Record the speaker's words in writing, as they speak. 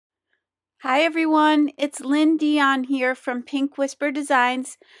Hi everyone, it's Lynn Dion here from Pink Whisper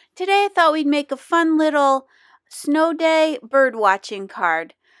Designs. Today I thought we'd make a fun little snow day bird watching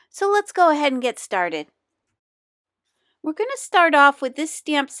card. So let's go ahead and get started. We're going to start off with this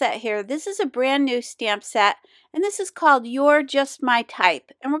stamp set here. This is a brand new stamp set and this is called You're Just My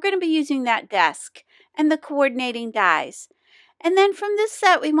Type. And we're going to be using that desk and the coordinating dies. And then from this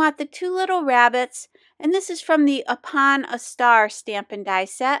set we want the two little rabbits, and this is from the Upon a Star stamp and die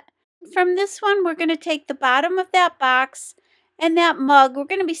set. From this one, we're going to take the bottom of that box and that mug. We're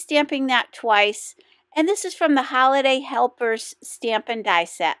going to be stamping that twice. And this is from the Holiday Helpers stamp and die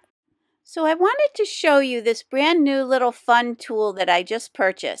set. So I wanted to show you this brand new little fun tool that I just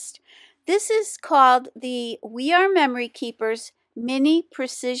purchased. This is called the We Are Memory Keepers Mini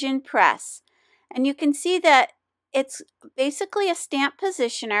Precision Press. And you can see that it's basically a stamp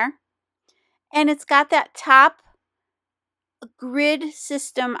positioner. And it's got that top grid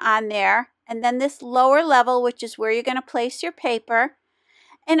system on there, and then this lower level, which is where you're going to place your paper.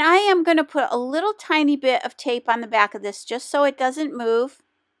 And I am going to put a little tiny bit of tape on the back of this just so it doesn't move.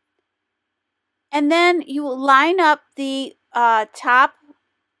 And then you will line up the top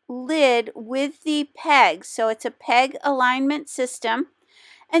lid with the peg, so it's a peg alignment system.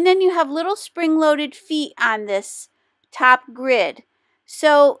 And then you have little spring-loaded feet on this top grid.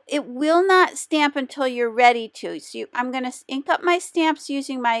 So it will not stamp until you're ready to. So I'm going to ink up my stamps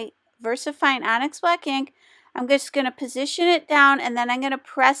using my Versafine Onyx black ink. I'm just going to position it down and then I'm going to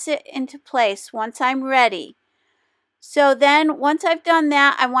press it into place once I'm ready. So then once I've done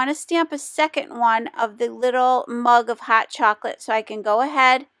that, I want to stamp a second one of the little mug of hot chocolate, so I can go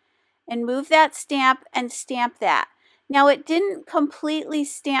ahead and move that stamp and stamp that. Now it didn't completely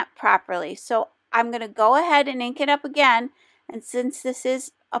stamp properly, so I'm going to go ahead and ink it up again. And since this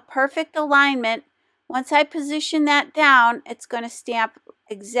is a perfect alignment, once I position that down, it's going to stamp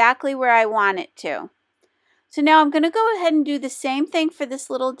exactly where I want it to. So now I'm going to go ahead and do the same thing for this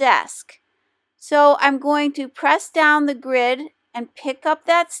little desk. So I'm going to press down the grid and pick up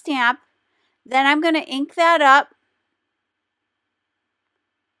that stamp. Then I'm going to ink that up.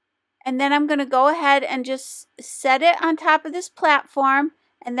 And then I'm going to go ahead and just set it on top of this platform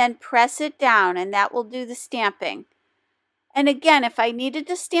and then press it down, and that will do the stamping. And again, if I needed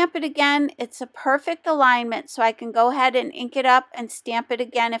to stamp it again, it's a perfect alignment, so I can go ahead and ink it up and stamp it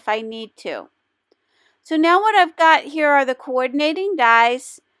again if I need to. So now what I've got here are the coordinating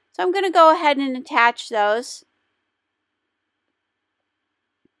dies. So I'm going to go ahead and attach those.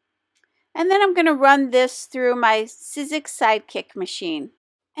 And then I'm going to run this through my Sizzix Sidekick machine.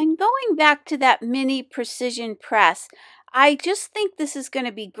 And going back to that mini precision press, I just think this is going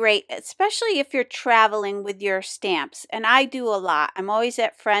to be great, especially if you're traveling with your stamps. And I do a lot. I'm always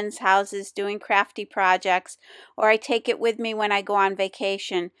at friends' houses doing crafty projects, or I take it with me when I go on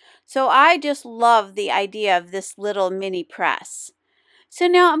vacation. So I just love the idea of this little mini press. So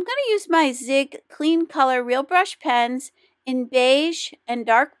now I'm going to use my Zig Clean Color Real Brush pens in beige and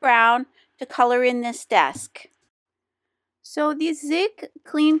dark brown to color in this desk. So these Zig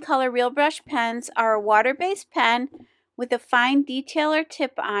Clean Color Real Brush pens are a water-based pen with a fine detailer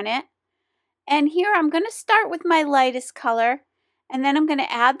tip on it. And here I'm going to start with my lightest color, and then I'm going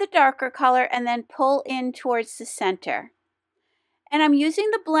to add the darker color and then pull in towards the center. And I'm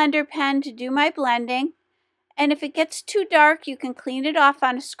using the blender pen to do my blending. And if it gets too dark, you can clean it off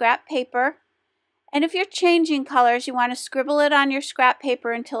on a scrap paper. And if you're changing colors, you want to scribble it on your scrap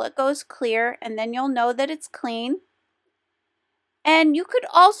paper until it goes clear, and then you'll know that it's clean. And you could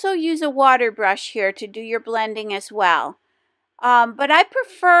also use a water brush here to do your blending as well. But I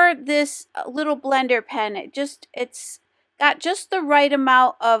prefer this little blender pen. It's got just the right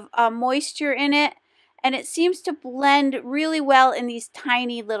amount of moisture in it, and it seems to blend really well in these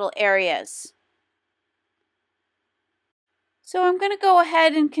tiny little areas. So I'm going to go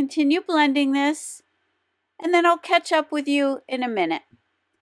ahead and continue blending this, and then I'll catch up with you in a minute.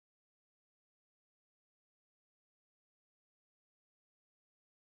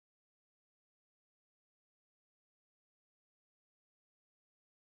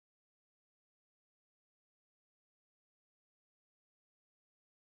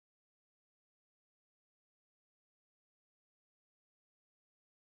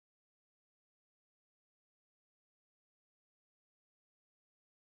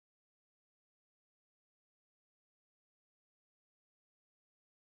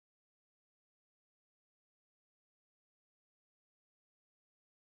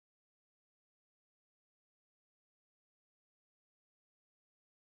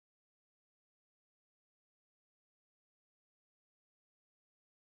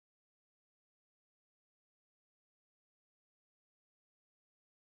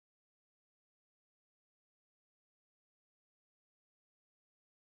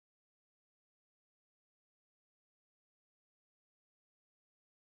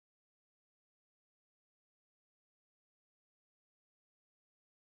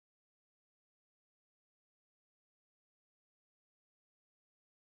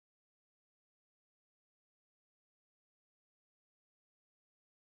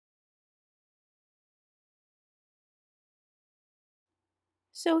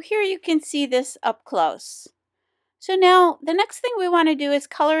 So here you can see this up close. So now the next thing we want to do is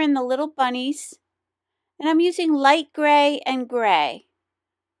color in the little bunnies. And I'm using light gray and gray.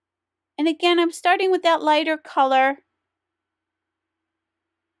 And again, I'm starting with that lighter color.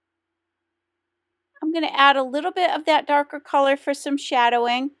 I'm going to add a little bit of that darker color for some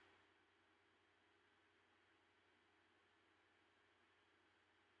shadowing.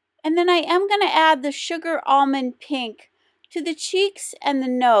 And then I am going to add the sugar almond pink to the cheeks and the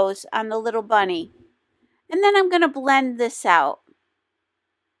nose on the little bunny. And then I'm going to blend this out.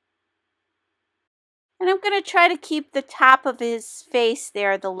 And I'm going to try to keep the top of his face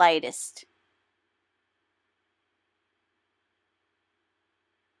there the lightest.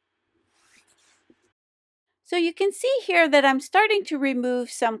 So you can see here that I'm starting to remove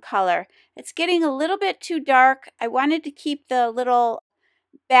some color. It's getting a little bit too dark. I wanted to keep the little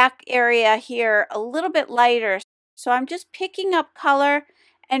back area here a little bit lighter. So I'm just picking up color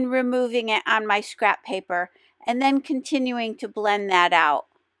and removing it on my scrap paper and then continuing to blend that out.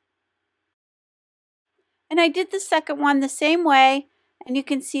 And I did the second one the same way, and you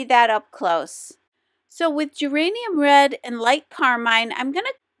can see that up close. So with geranium red and light carmine, I'm going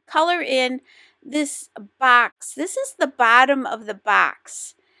to color in this box. This is the bottom of the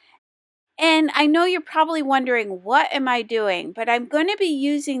box. And I know you're probably wondering, what am I doing? But I'm going to be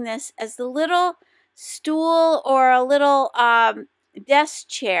using this as the little stool or a little desk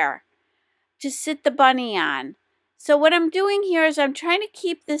chair to sit the bunny on. So what I'm doing here is I'm trying to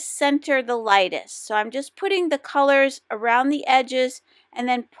keep the center the lightest. So I'm just putting the colors around the edges and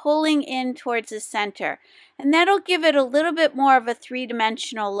then pulling in towards the center. And that'll give it a little bit more of a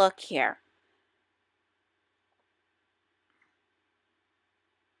three-dimensional look here.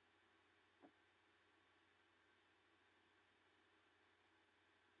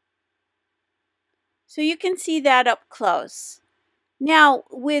 So you can see that up close. Now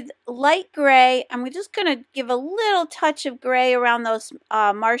with light gray, I'm just going to give a little touch of gray around those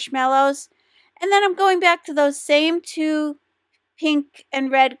marshmallows. And then I'm going back to those same two pink and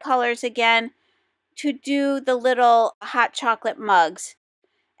red colors again to do the little hot chocolate mugs.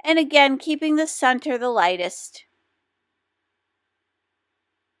 And again, keeping the center the lightest.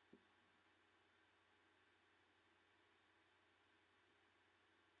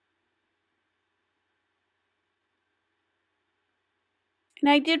 And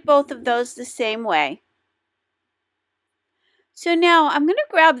I did both of those the same way. So now I'm going to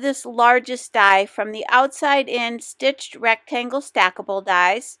grab this largest die from the outside in stitched rectangle stackable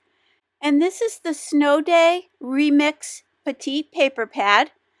dies. And this is the Snow Day Remix Petite paper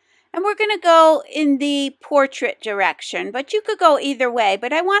pad. And we're going to go in the portrait direction, but you could go either way.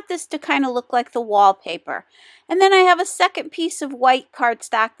 But I want this to kind of look like the wallpaper. And then I have a second piece of white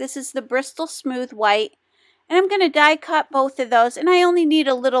cardstock. This is the Bristol Smooth White. And I'm going to die cut both of those, and I only need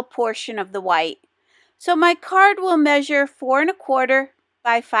a little portion of the white. So my card will measure 4 1/4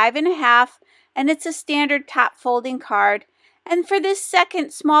 by 5 1/2, and it's a standard top folding card. And for this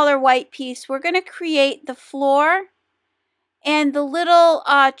second smaller white piece, we're going to create the floor and the little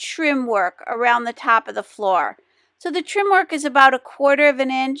trim work around the top of the floor. So the trim work is about 1/4 of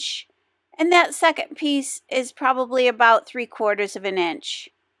an inch, and that second piece is probably about 3/4 of an inch.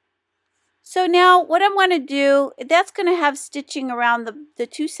 So now what I want to do, that's going to have stitching around the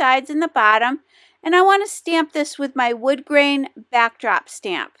two sides and the bottom. And I want to stamp this with my Woodgrain backdrop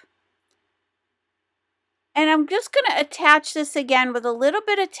stamp. And I'm just going to attach this again with a little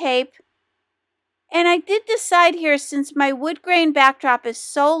bit of tape. And I did decide here, since my Woodgrain backdrop is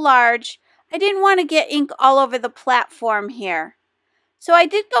so large, I didn't want to get ink all over the platform here. So I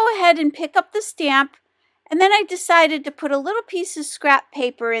did go ahead and pick up the stamp. And then I decided to put a little piece of scrap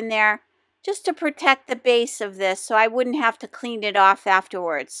paper in there, just to protect the base of this so I wouldn't have to clean it off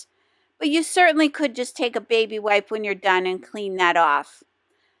afterwards. But you certainly could just take a baby wipe when you're done and clean that off.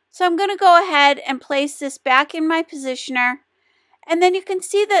 So I'm going to go ahead and place this back in my positioner. And then you can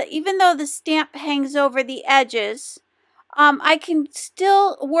see that even though the stamp hangs over the edges, I can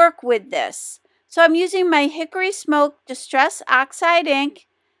still work with this. So I'm using my Hickory Smoke Distress Oxide ink.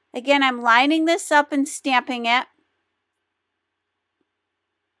 Again, I'm lining this up and stamping it.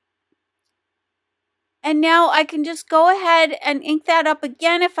 And now I can just go ahead and ink that up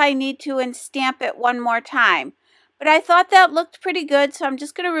again if I need to and stamp it one more time. But I thought that looked pretty good, so I'm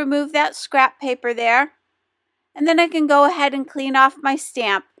just going to remove that scrap paper there. And then I can go ahead and clean off my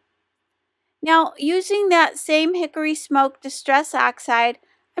stamp. Now, using that same Hickory Smoke Distress Oxide,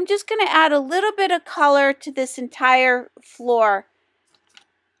 I'm just going to add a little bit of color to this entire floor.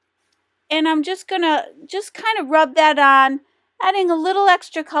 And I'm just going to kind of rub that on, adding a little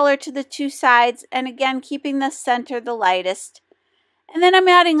extra color to the two sides, and again, keeping the center the lightest. And then I'm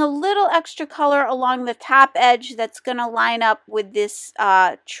adding a little extra color along the top edge that's going to line up with this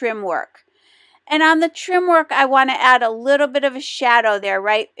trim work. And on the trim work, I want to add a little bit of a shadow there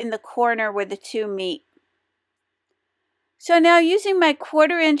right in the corner where the two meet. So now using my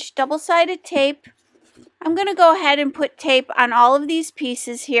 1/4 inch double-sided tape, I'm going to go ahead and put tape on all of these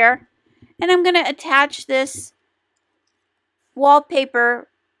pieces here. And I'm going to attach this wallpaper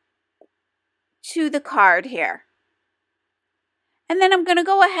to the card here. And then I'm going to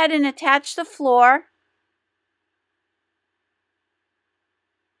go ahead and attach the floor.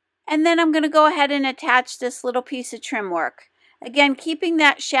 And then I'm going to go ahead and attach this little piece of trim work. Again, keeping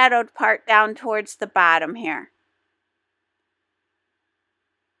that shadowed part down towards the bottom here.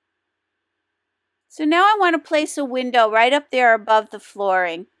 So now I want to place a window right up there above the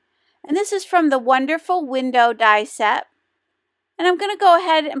flooring. And this is from the Wonderful Window die set. And I'm going to go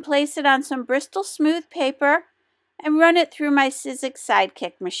ahead and place it on some Bristol Smooth paper and run it through my Sizzix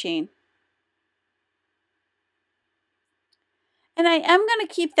Sidekick machine. And I am going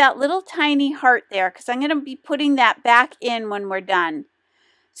to keep that little tiny heart there because I'm going to be putting that back in when we're done.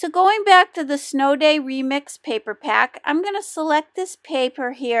 So going back to the Snow Day Remix paper pack, I'm going to select this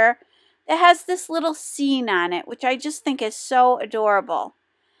paper here that has this little scene on it, which I just think is so adorable.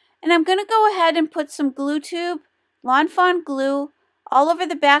 And I'm going to go ahead and put some glue tube, Lawn Fawn glue, all over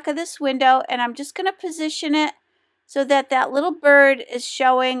the back of this window, and I'm just going to position it so that that little bird is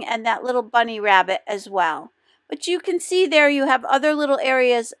showing and that little bunny rabbit as well. But you can see there you have other little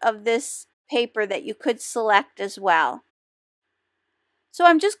areas of this paper that you could select as well. So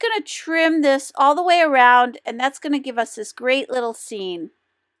I'm just going to trim this all the way around, and that's going to give us this great little scene.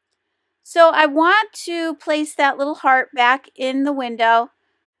 So I want to place that little heart back in the window.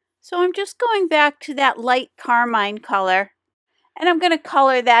 So I'm just going back to that light carmine color, and I'm going to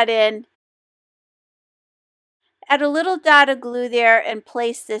color that in. Add a little dot of glue there and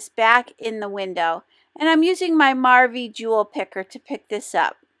place this back in the window. And I'm using my Marvy jewel picker to pick this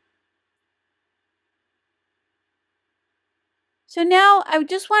up. So now I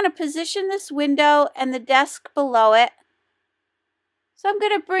just want to position this window and the desk below it. So I'm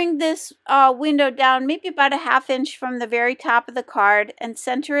going to bring this window down maybe about a 1/2 inch from the very top of the card and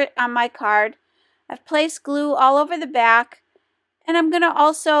center it on my card. I've placed glue all over the back, and I'm going to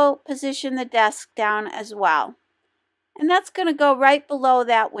also position the desk down as well. And that's going to go right below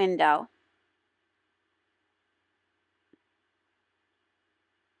that window.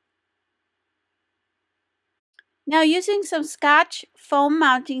 Now using some Scotch foam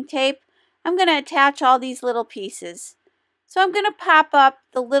mounting tape, I'm going to attach all these little pieces. So I'm going to pop up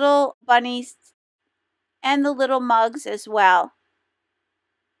the little bunnies and the little mugs as well.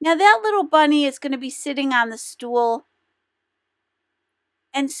 Now that little bunny is going to be sitting on the stool.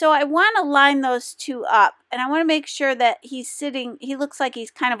 And so I want to line those two up. And I want to make sure that he's sitting, he looks like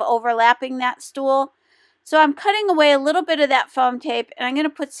he's kind of overlapping that stool. So I'm cutting away a little bit of that foam tape, and I'm going to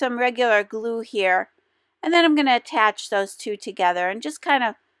put some regular glue here. And then I'm going to attach those two together and just kind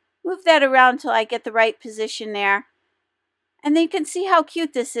of move that around till I get the right position there. And then you can see how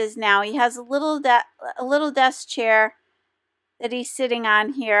cute this is now. He has a little desk chair that he's sitting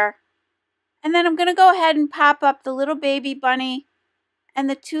on here. And then I'm going to go ahead and pop up the little baby bunny and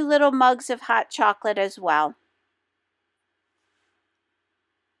the two little mugs of hot chocolate as well.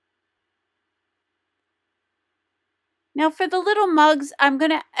 Now for the little mugs, I'm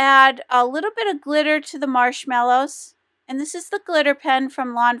going to add a little bit of glitter to the marshmallows. And this is the glitter pen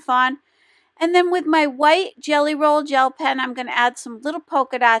from Lawn Fawn. And then with my white Jelly Roll gel pen, I'm going to add some little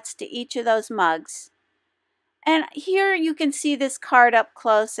polka dots to each of those mugs. And here you can see this card up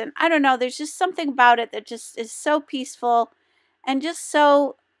close. And I don't know, there's just something about it that just is so peaceful and just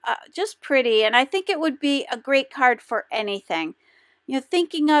so just pretty. And I think it would be a great card for anything. You know,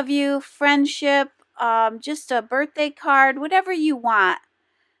 thinking of you, friendship, just a birthday card, whatever you want.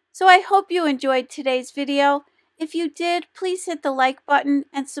 So I hope you enjoyed today's video. If you did, please hit the like button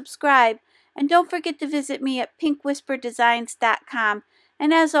and subscribe. And don't forget to visit me at pinkwhisperdesigns.com.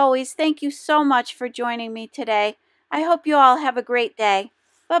 And as always, thank you so much for joining me today. I hope you all have a great day.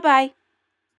 Bye-bye.